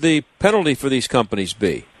 What would the penalty for these companies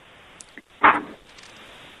be?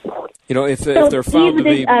 If they're found to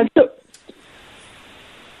be...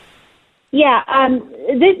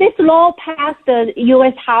 This law passed the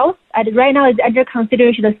U.S. House, and right now it's under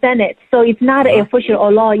consideration of the Senate, so it's not an official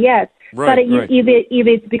law yet. Right, but if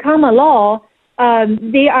it's become a law, all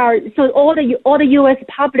the U.S.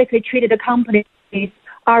 publicly traded companies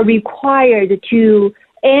are required to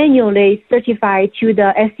annually certify to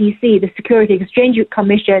the SEC, the Security Exchange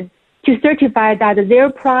Commission, to certify that their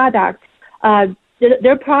products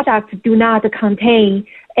do not contain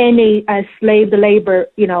any slave labor,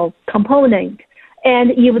 component.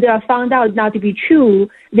 And if they are found out not to be true,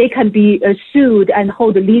 they can be sued and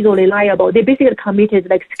held legally liable. They basically committed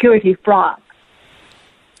security fraud.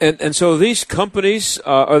 And so these companies,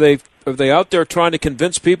 are they out there trying to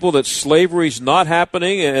convince people that slavery is not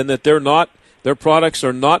happening and that their products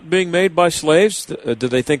are not being made by slaves? Do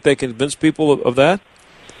they think they convince people of that?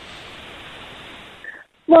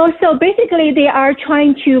 Well, so basically they are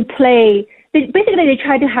trying to play. Basically, they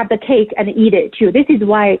try to have the cake and eat it too. This is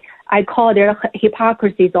why I call their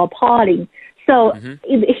hypocrisy appalling. So here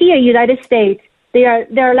in the United States, they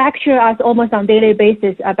are lecturing us almost on a daily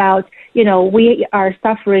basis about, we are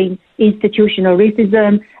suffering institutional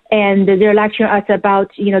racism, and they're lecturing us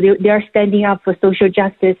about, they're standing up for social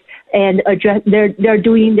justice and they're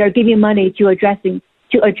giving money to address the,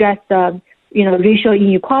 racial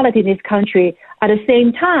inequality in this country. At the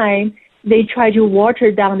same time, they try to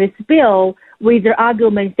water down this bill with their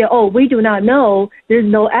arguments that, we do not know, there's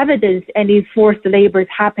no evidence any forced labor is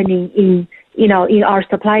happening in our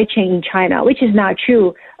supply chain in China, which is not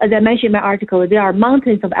true. As I mentioned in my article, there are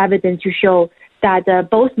mountains of evidence to show that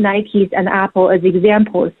both Nike and Apple as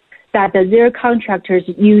examples that their contractors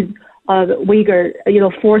use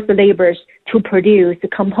Uyghur, forced laborers to produce the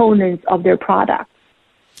components of their product.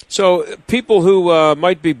 So people who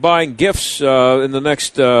might be buying gifts in the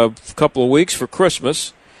next couple of weeks for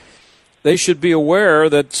Christmas, they should be aware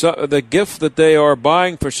that the gift that they are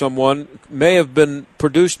buying for someone may have been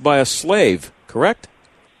produced by a slave. Correct?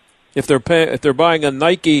 If they're buying a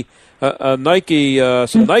Nike some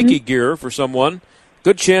Nike gear for someone,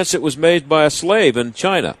 good chance it was made by a slave in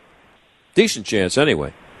China. Decent chance,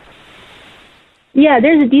 anyway. Yeah,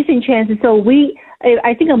 there's a decent chance. So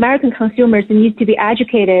I think American consumers need to be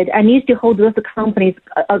educated and need to hold those companies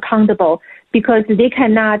accountable, because they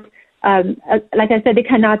cannot, like I said, they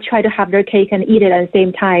cannot try to have their cake and eat it at the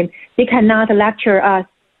same time. They cannot lecture us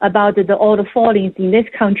about all the fallings in this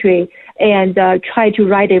country and try to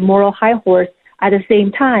ride a moral high horse at the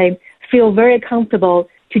same time, feel very comfortable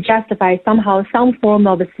to justify somehow some form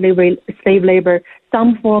of slave labor,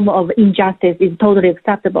 some form of injustice is totally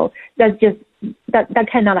acceptable. That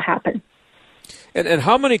cannot happen. And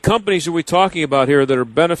how many companies are we talking about here that are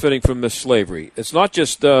benefiting from this slavery? It's not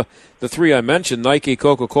just the three I mentioned, Nike,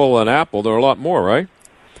 Coca-Cola, and Apple. There are a lot more, right?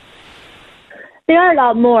 There are a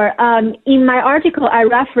lot more. In my article, I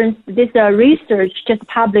referenced this research just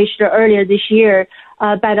published earlier this year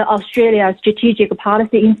by the Australia Strategic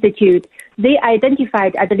Policy Institute. They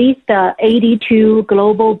identified at least 82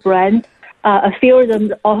 global brands. A few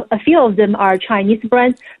of them are Chinese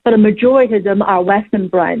brands, but the majority of them are Western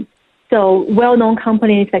brands. So well-known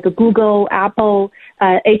companies like Google, Apple,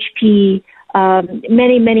 HP,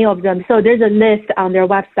 many of them. So there's a list on their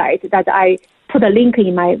website that I put a link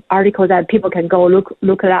in my article that people can go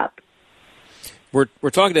look it up. We're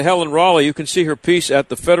talking to Helen Raleigh. You can see her piece at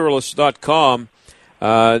thefederalist.com.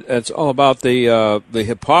 It's all about the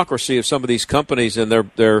hypocrisy of some of these companies, and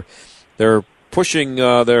they're pushing.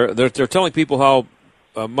 They're telling people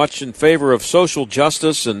how much in favor of social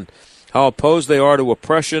justice and how opposed they are to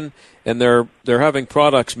oppression, and they're having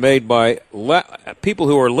products made by people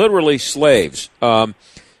who are literally slaves.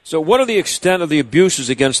 So, what are the extent of the abuses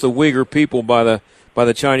against the Uyghur people by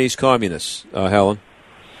the Chinese communists, Helen?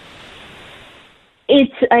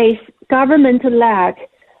 It's a government-led,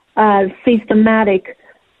 systematic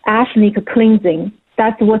ethnic cleansing.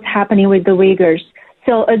 That's what's happening with the Uyghurs.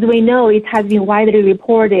 So, as we know, it has been widely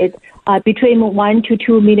reported between 1 to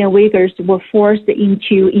 2 million Uyghurs were forced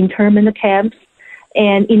into internment camps.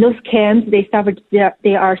 And in those camps,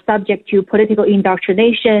 they are subject to political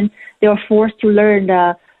indoctrination. They are forced to learn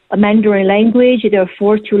the Mandarin language. They are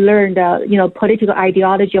forced to learn the political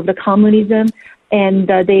ideology of the communism, and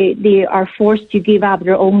they are forced to give up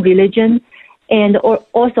their own religion. And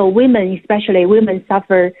also women, especially women,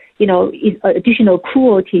 suffer additional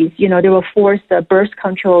cruelties. They were forced birth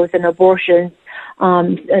controls and abortions.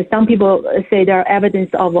 Some people say there are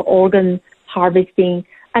evidence of organ harvesting.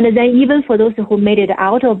 And then even for those who made it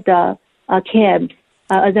out of the camps,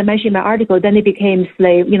 as I mentioned in my article, then they became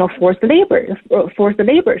forced laborers.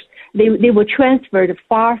 They were transferred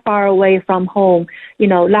far away from home,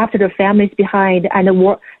 left their families behind, and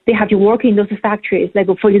they have to work in those factories. Like,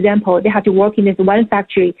 for example, they have to work in this one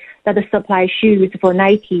factory that supplies shoes for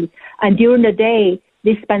Nike. And during the day,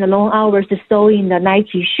 they spend long hours sewing the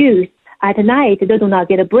Nike shoes. At night, they do not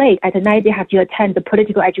get a break. At night, they have to attend the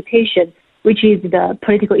political education, which is the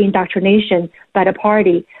political indoctrination by the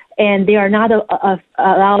party. And they are not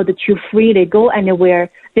allowed to freely go anywhere.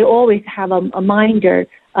 They always have a minder,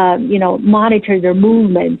 monitor their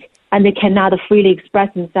movement, and they cannot freely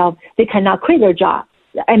express themselves. They cannot quit their job.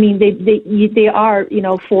 I mean, they are,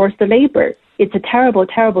 forced labor. It's a terrible,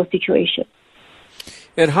 terrible situation.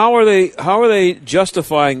 And how are they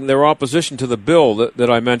justifying their opposition to the bill that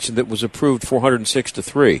I mentioned that was approved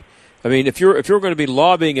 406-3? I mean, if you're going to be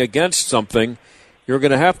lobbying against something, you're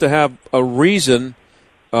going to have a reason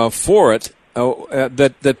for it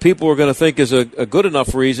that people are going to think is a good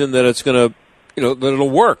enough reason that it's going to, that it'll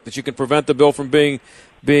work, that you can prevent the bill from being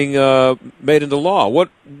made into law. What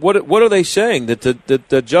are they saying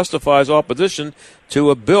that justifies opposition to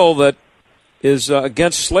a bill that is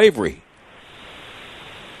against slavery?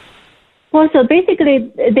 Well, so basically,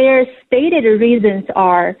 their stated reasons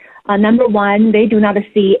are, number one, they do not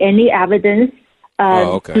see any evidence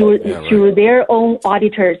through their own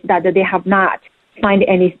auditors that they have not find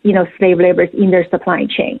any, slave laborers in their supply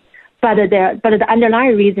chain. But the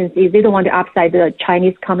underlying reasons is they don't want to upset the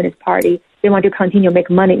Chinese Communist Party they want to continue to make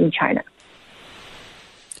money in China.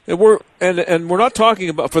 And we're not talking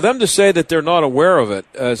about, for them to say that they're not aware of it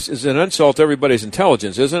is an insult to everybody's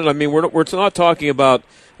intelligence, isn't it? I mean, we're not talking about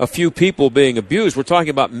a few people being abused. We're talking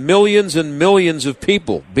about millions and millions of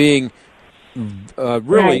people being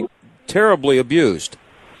really terribly abused.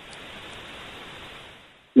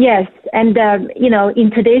 Yes, and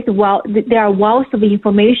in today's world, there are wealth of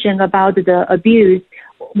information about the abuse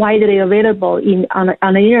widely available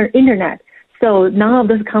on the internet. So none of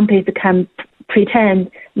those companies can pretend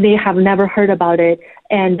they have never heard about it,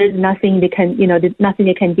 and there's nothing they can, there's nothing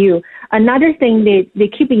they can do. Another thing, they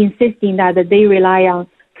keep insisting that they rely on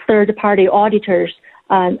third-party auditors,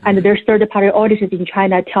 and their third-party auditors in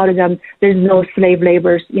China tell them there's no slave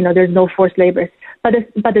labors, there's no forced labors. But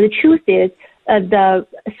the truth is, the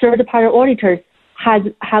third-party auditors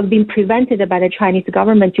have been prevented by the Chinese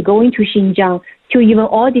government to go into Xinjiang to even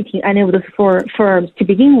auditing any of those firms to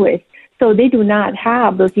begin with. So they do not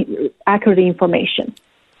have those accurate information.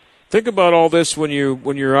 Think about all this when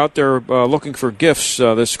you're out there looking for gifts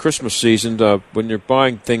this Christmas season. When you're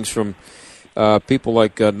buying things from people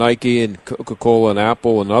like Nike and Coca-Cola and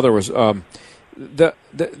Apple and others. What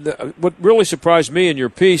really surprised me in your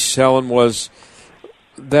piece, Helen, was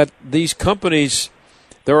that these companies,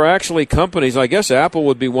 there are actually companies, I guess Apple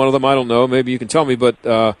would be one of them, I don't know, maybe you can tell me, but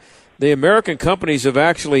the American companies have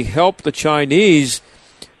actually helped the Chinese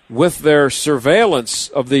with their surveillance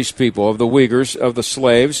of these people, of the Uyghurs, of the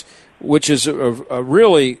slaves, which is a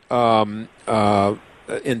really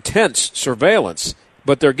intense surveillance,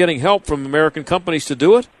 but they're getting help from American companies to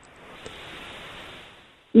do it?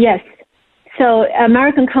 Yes. So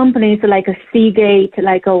American companies like Seagate,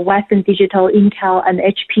 like Western Digital, Intel, and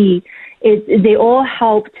HP, they all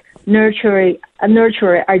helped nurture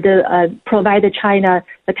or provide China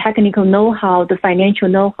the technical know-how, the financial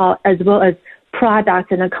know-how, as well as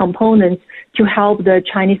products and components to help the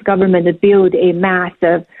Chinese government build a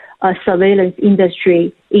massive surveillance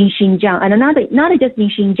industry in Xinjiang, and not just in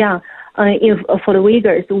Xinjiang. For the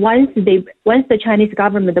Uyghurs, once the Chinese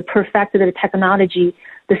government perfected the technology,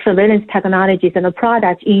 the surveillance technologies and the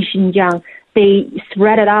products in Xinjiang, they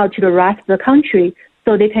spread it out to the rest of the country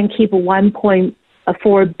so they can keep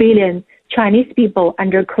 1.4 billion Chinese people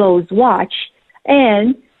under close watch.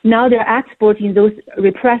 And now they're exporting those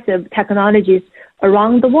repressive technologies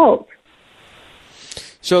around the world.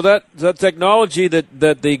 So that technology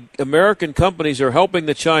that the American companies are helping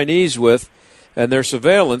the Chinese with and their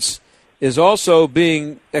surveillance is also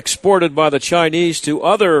being exported by the Chinese to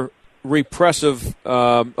other repressive,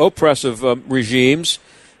 oppressive regimes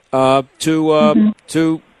to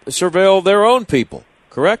surveil their own people.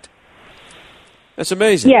 Correct? That's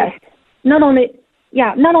amazing. Yes. Not only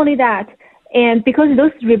that, and because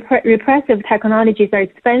those repressive technologies are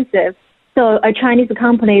expensive, so a Chinese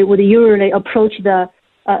company would usually approach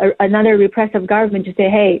another repressive government to say,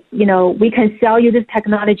 hey, we can sell you this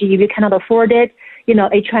technology if you cannot afford it.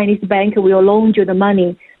 A Chinese bank will loan you the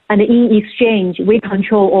money, and in exchange, we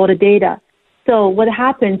control all the data. So what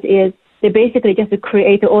happens is they basically just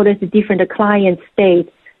create all these different client states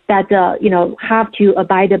that, have to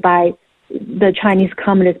abide by the Chinese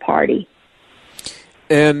Communist Party.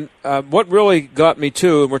 And what really got me,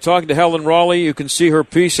 too, and we're talking to Helen Raleigh. You can see her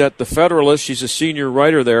piece at The Federalist. She's a senior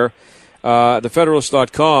writer there,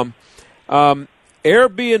 thefederalist.com.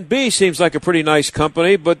 Airbnb seems like a pretty nice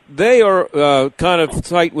company, but they are kind of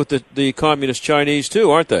tight with the communist Chinese,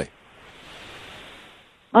 too, aren't they?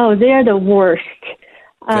 Oh, they are the worst.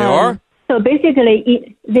 They are? So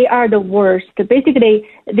basically, they are the worst. Basically,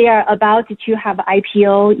 they are about to have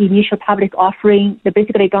IPO, initial public offering. They're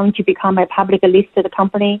basically going to become a public listed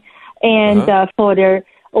company. And for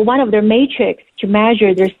one of their metrics to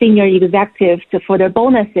measure their senior executives for their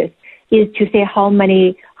bonuses is to say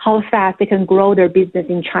how fast they can grow their business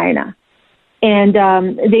in China. And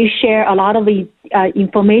they share a lot of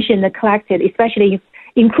information collected, especially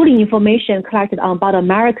including information collected about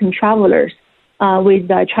American travelers with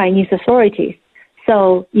the Chinese authorities.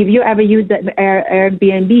 So if you ever use the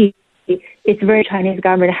Airbnb, it's very Chinese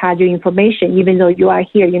government has your information, even though you are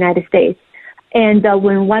here in the United States. And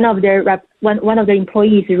when one of their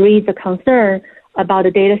employees raised a concern about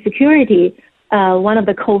the data security, one of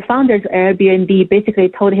the co-founders of Airbnb basically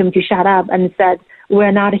told him to shut up and said,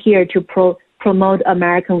 we're not here to promote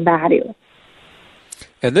American value.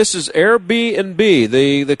 And this is Airbnb,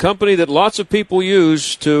 the company that lots of people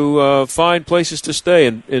use to find places to stay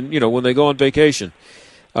and when they go on vacation.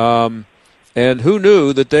 And who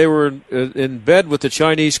knew that they were in bed with the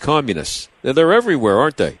Chinese communists? They're everywhere,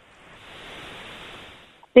 aren't they?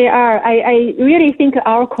 They are. I really think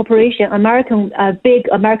our corporation, big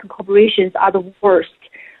American corporations, are the worst.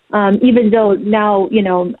 even though now,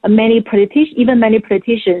 many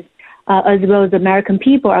politicians, as well as the American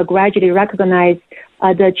people, are gradually recognize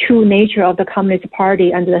the true nature of the Communist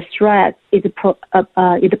Party and the threat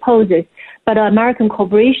it poses. But American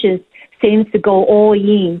corporations seems to go all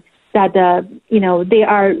in that, they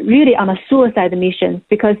are really on a suicide mission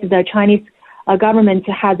because the Chinese government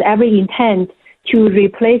has every intent to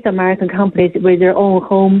replace American companies with their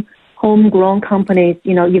own homegrown companies,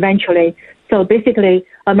 eventually. So basically,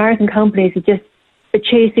 American companies are just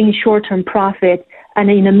chasing short-term profit, and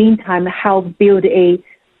in the meantime, help build a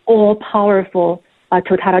all-powerful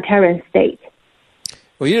totalitarian state.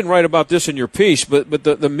 Well, you didn't write about this in your piece, but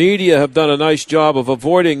the media have done a nice job of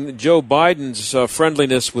avoiding Joe Biden's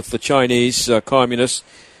friendliness with the Chinese communists.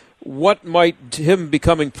 What might him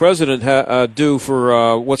becoming president do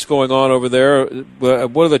for what's going on over there?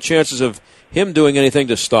 What are the chances of him doing anything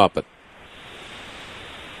to stop it?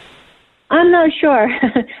 I'm not sure.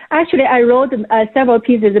 Actually, I wrote several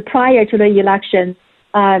pieces prior to the election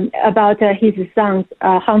about his son,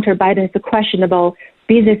 Hunter Biden's questionable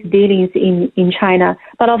business dealings in China.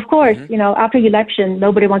 But of course, after election,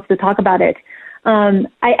 nobody wants to talk about it.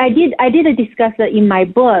 I did discuss it in my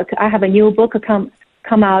book. I have a new book come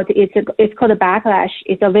out. It's called Backlash.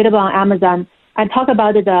 It's available on Amazon. I talk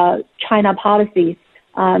about the China policies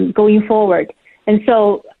going forward. And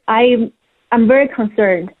so I'm very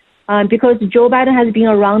concerned because Joe Biden has been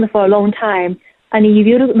around for a long time. And if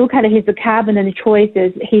you look at his cabinet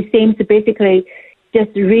choices, he seems to basically just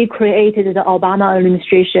recreated the Obama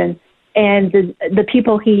administration. And the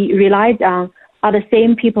people he relied on are the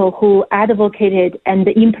same people who advocated and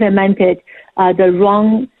implemented the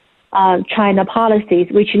wrong China policies,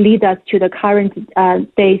 which lead us to the current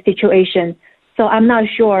day situation. So I'm not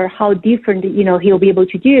sure how different, he'll be able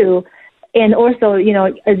to do. And also,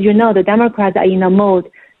 as you know, the Democrats are in a mode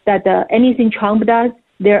that anything Trump does,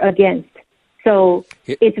 they're against. So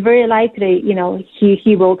it's very likely,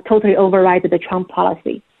 he will totally override the Trump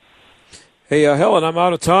policy. Hey, Helen, I'm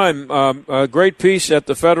out of time. A great piece at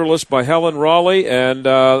The Federalist by Helen Raleigh. And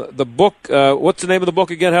the book, what's the name of the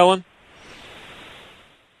book again, Helen?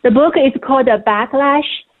 The book is called Backlash,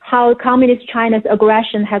 How Communist China's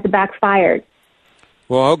Aggression Has Backfired.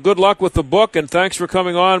 Well, good luck with the book, and thanks for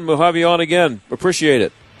coming on. We'll have you on again. Appreciate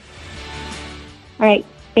it. All right.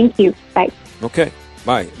 Thank you. Bye. Okay.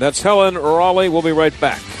 Bye. That's Helen Raleigh. We'll be right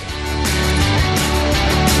back.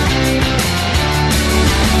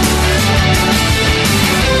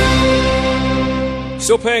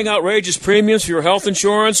 Still paying outrageous premiums for your health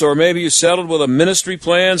insurance, or maybe you settled with a ministry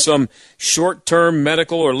plan, some short-term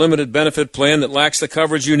medical or limited benefit plan that lacks the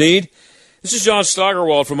coverage you need? This is John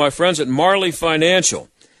Steigerwald from my friends at Marley Financial.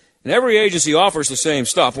 And every agency offers the same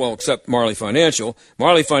stuff, well, except Marley Financial.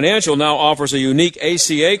 Marley Financial now offers a unique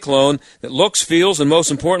ACA clone that looks, feels, and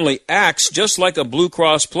most importantly, acts just like a Blue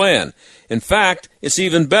Cross plan. In fact, it's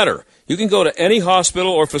even better. You can go to any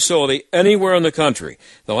hospital or facility anywhere in the country.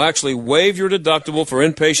 They'll actually waive your deductible for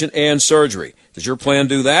inpatient and surgery. Does your plan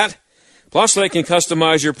do that? Plus, they can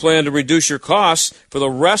customize your plan to reduce your costs for the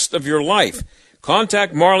rest of your life.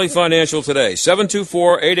 Contact Marley Financial today,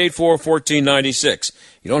 724-884-1496.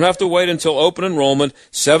 You don't have to wait until open enrollment,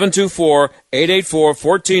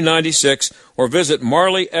 724-884-1496, or visit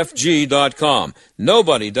marleyfg.com.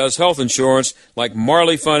 Nobody does health insurance like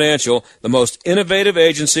Marley Financial, the most innovative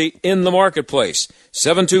agency in the marketplace.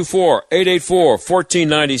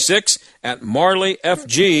 724-884-1496 at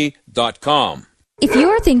marleyfg.com. If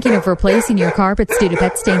you're thinking of replacing your carpets due to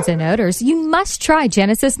pet stains and odors, you must try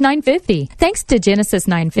Genesis 950. Thanks to Genesis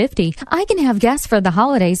 950, I can have guests for the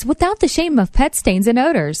holidays without the shame of pet stains and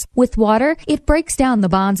odors. With water, it breaks down the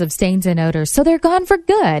bonds of stains and odors, so they're gone for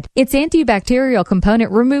good. Its antibacterial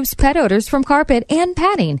component removes pet odors from carpet and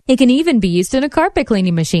padding. It can even be used in a carpet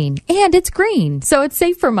cleaning machine. And it's green, so it's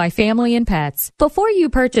safe for my family and pets. Before you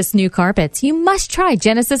purchase new carpets, you must try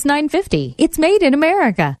Genesis 950. It's made in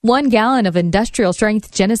America. 1 gallon of industrial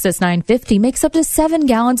strength Genesis 950 makes up to 7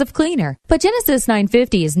 gallons of cleaner. But Genesis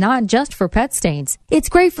 950 is not just for pet stains. It's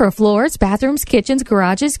great for floors, bathrooms, kitchens,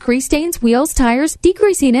 garages, grease stains, wheels, tires,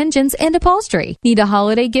 degreasing engines, and upholstery. Need a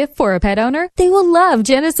holiday gift for a pet owner? They will love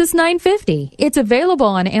Genesis 950. It's available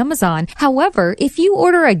on Amazon. However, if you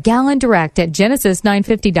order a gallon direct at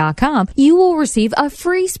Genesis950.com, you will receive a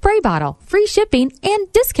free spray bottle, free shipping,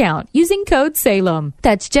 and discount using code SALEM.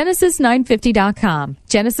 That's Genesis950.com.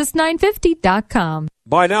 Genesis950.com.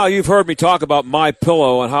 By now, you've heard me talk about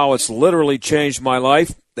MyPillow and how it's literally changed my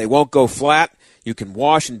life. They won't go flat. You can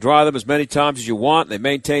wash and dry them as many times as you want. They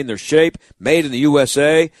maintain their shape, made in the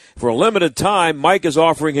USA. For a limited time, Mike is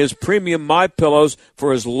offering his premium MyPillows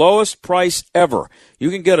for his lowest price ever. You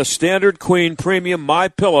can get a standard queen premium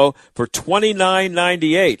MyPillow for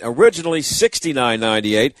 $29.98, originally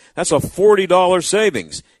 $69.98. That's a $40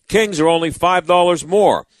 savings. Kings are only $5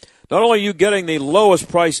 more. Not only are you getting the lowest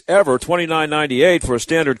price ever, $29.98 for a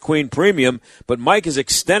standard queen premium, but Mike is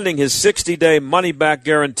extending his 60-day money-back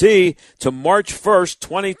guarantee to March 1st,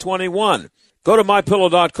 2021. Go to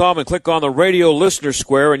MyPillow.com and click on the radio listener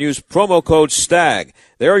square and use promo code STAG.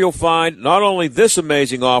 There you'll find not only this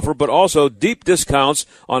amazing offer, but also deep discounts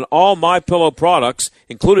on all MyPillow products,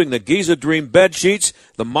 including the Giza Dream bed sheets,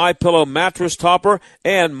 the MyPillow mattress topper,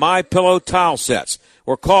 and MyPillow towel sets.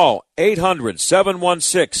 Or call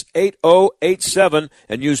 800-716-8087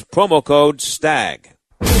 and use promo code STAG.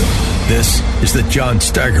 This is the John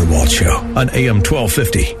Steigerwald Show on AM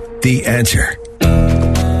 1250. The Answer.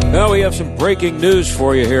 Well, we have some breaking news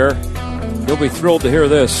for you here. You'll be thrilled to hear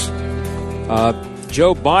this.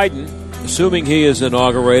 Joe Biden, assuming he is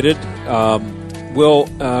inaugurated, will,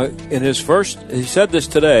 in his first, he said this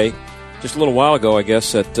today, just a little while ago, I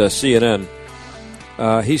guess, at CNN.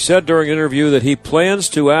 He said during an interview that he plans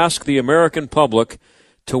to ask the American public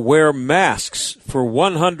to wear masks for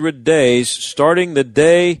 100 days starting the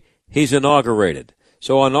day he's inaugurated.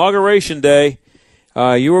 So on Inauguration Day,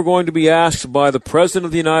 you are going to be asked by the President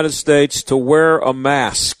of the United States to wear a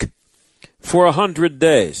mask for 100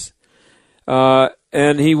 days.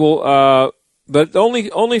 And he will, but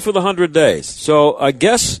only for the 100 days. So I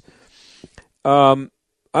guess,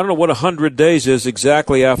 I don't know what 100 days is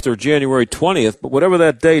exactly after January 20th, but whatever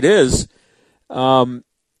that date is, on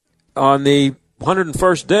the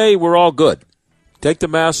 101st day, we're all good. Take the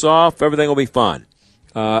masks off, everything will be fine.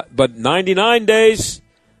 But 99 days,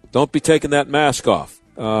 don't be taking that mask off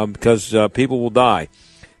because people will die.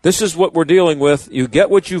 This is what we're dealing with. You get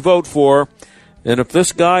what you vote for, and if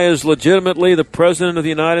this guy is legitimately the President of the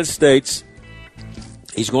United States,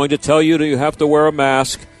 he's going to tell you that you have to wear a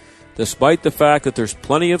mask, despite the fact that there's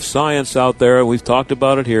plenty of science out there, and we've talked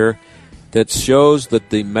about it here, that shows that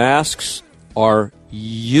the masks are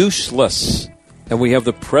useless. And we have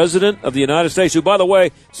the President of the United States, who, by the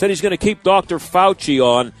way, said he's going to keep Dr. Fauci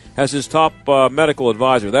on as his top medical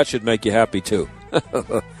advisor. That should make you happy, too.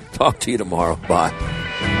 Talk to you tomorrow. Bye.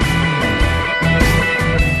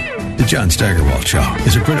 The John Steigerwald Show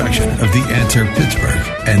is a production of The Answer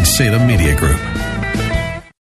Pittsburgh and Salem Media Group.